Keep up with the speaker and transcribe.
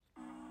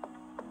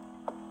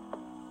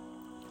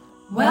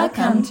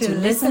Welcome to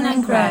Listen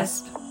and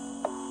Grasp.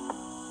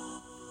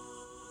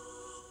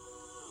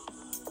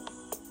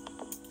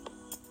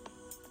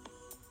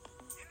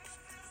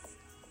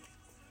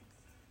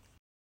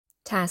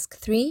 Task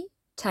 3,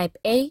 Type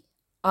A,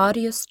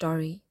 Audio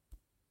Story.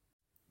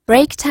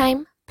 Break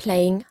time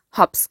playing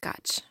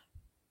hopscotch.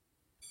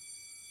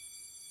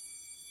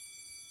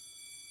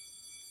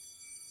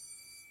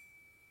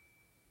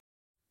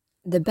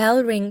 The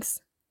bell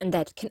rings, and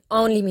that can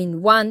only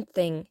mean one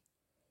thing.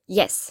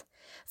 Yes,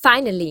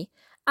 finally,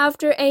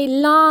 after a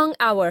long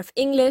hour of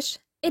English,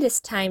 it is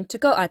time to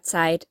go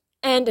outside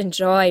and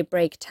enjoy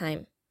break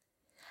time.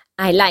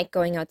 I like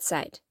going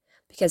outside,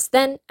 because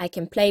then I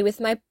can play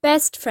with my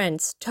best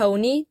friends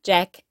Tony,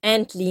 Jack,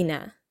 and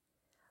Lena.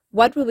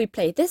 What will we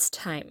play this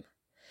time?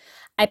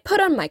 I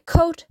put on my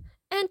coat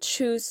and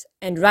shoes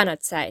and run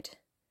outside.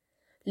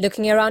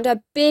 Looking around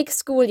our big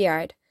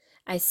schoolyard,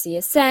 I see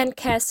a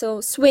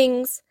sandcastle,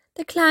 swings,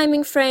 the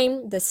climbing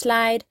frame, the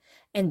slide,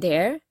 and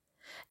there,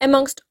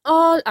 amongst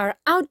all our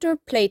outdoor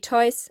play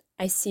toys,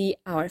 I see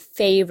our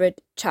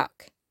favorite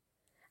chalk.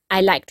 I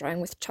like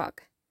drawing with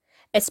chalk,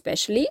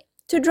 especially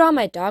to draw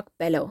my dog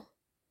Bello.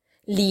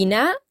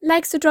 Lena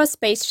likes to draw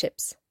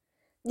spaceships.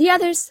 The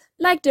others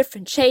like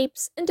different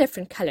shapes and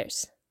different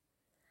colors.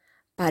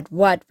 But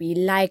what we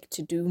like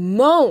to do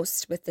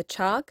most with the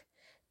chalk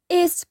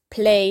is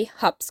play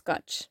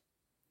hopscotch.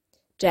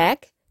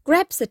 Jack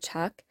grabs the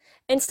chalk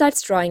and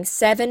starts drawing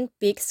 7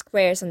 big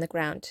squares on the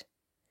ground.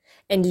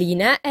 And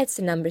Lena adds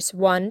the numbers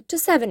 1 to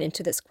 7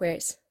 into the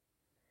squares.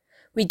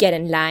 We get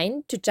in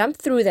line to jump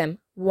through them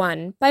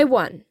one by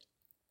one.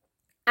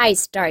 I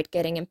start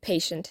getting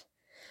impatient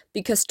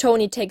because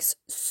Tony takes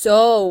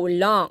so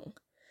long,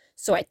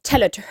 so I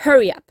tell her to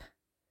hurry up.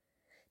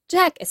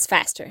 Jack is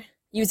faster,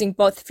 using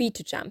both feet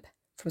to jump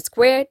from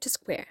square to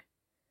square.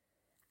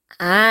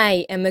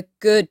 I am a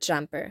good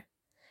jumper,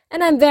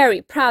 and I'm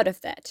very proud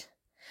of that.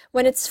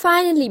 When it's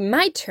finally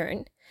my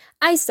turn,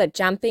 I start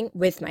jumping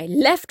with my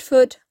left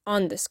foot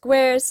on the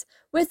squares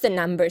with the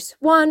numbers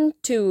 1,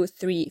 2,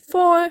 3,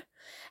 4,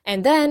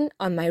 and then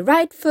on my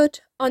right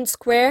foot on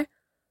square.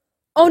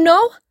 Oh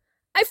no,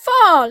 I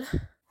fall!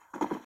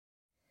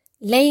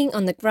 Laying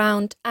on the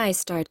ground, I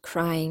start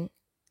crying.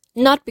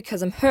 Not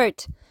because I'm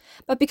hurt,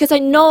 but because I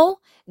know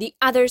the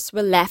others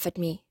will laugh at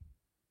me.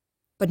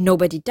 But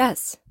nobody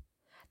does.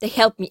 They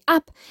help me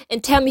up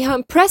and tell me how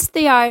impressed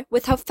they are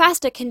with how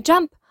fast I can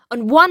jump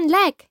on one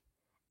leg,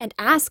 and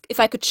ask if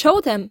I could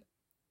show them.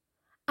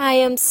 I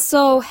am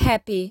so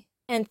happy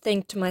and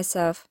think to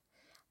myself,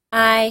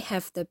 I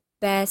have the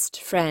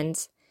best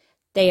friends.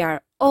 They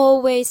are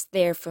always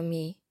there for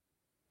me.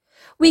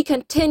 We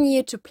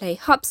continue to play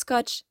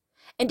hopscotch,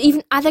 and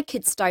even other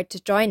kids start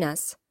to join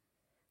us.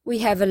 We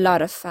have a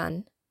lot of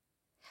fun.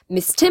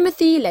 Miss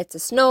Timothy lets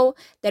us know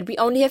that we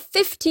only have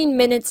 15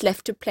 minutes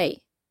left to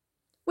play,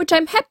 which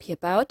I'm happy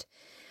about,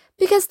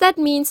 because that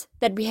means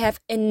that we have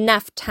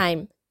enough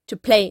time to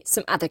play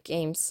some other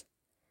games.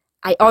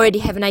 I already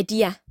have an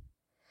idea.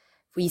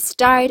 We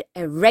start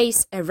a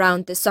race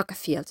around the soccer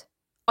field.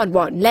 On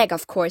one leg,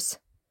 of course.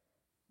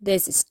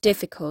 This is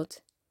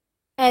difficult,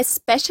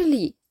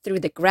 especially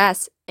through the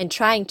grass and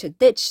trying to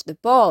ditch the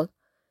ball.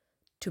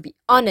 To be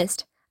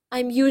honest,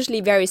 I'm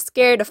usually very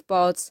scared of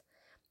balls,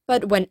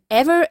 but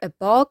whenever a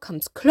ball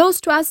comes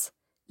close to us,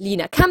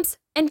 Lena comes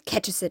and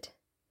catches it.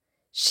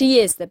 She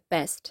is the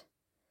best.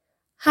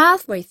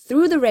 Halfway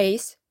through the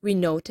race, we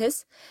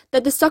notice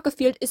that the soccer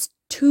field is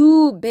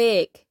too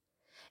big.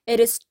 It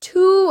is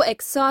too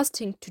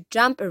exhausting to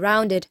jump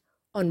around it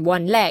on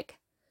one leg,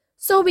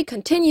 so we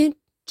continue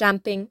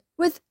jumping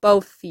with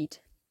both feet.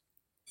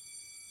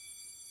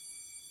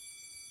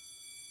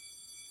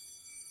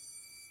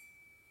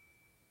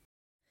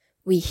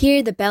 We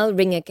hear the bell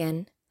ring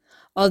again.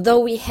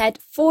 Although we had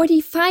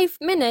 45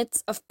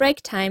 minutes of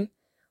break time,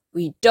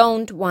 we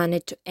don't want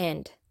it to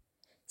end.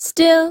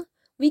 Still,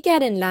 we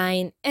get in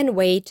line and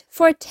wait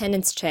for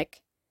attendance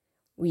check.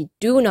 We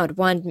do not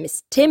want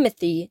Miss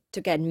Timothy to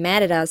get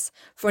mad at us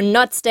for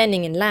not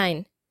standing in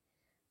line.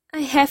 I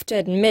have to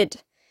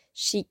admit,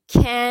 she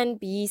can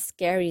be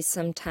scary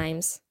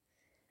sometimes.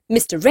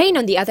 Mr. Rain,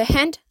 on the other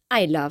hand,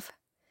 I love.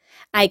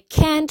 I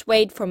can't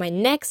wait for my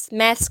next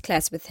math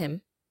class with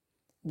him.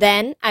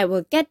 Then I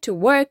will get to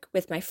work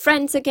with my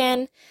friends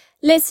again,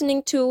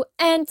 listening to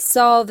and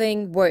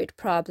solving word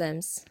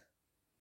problems.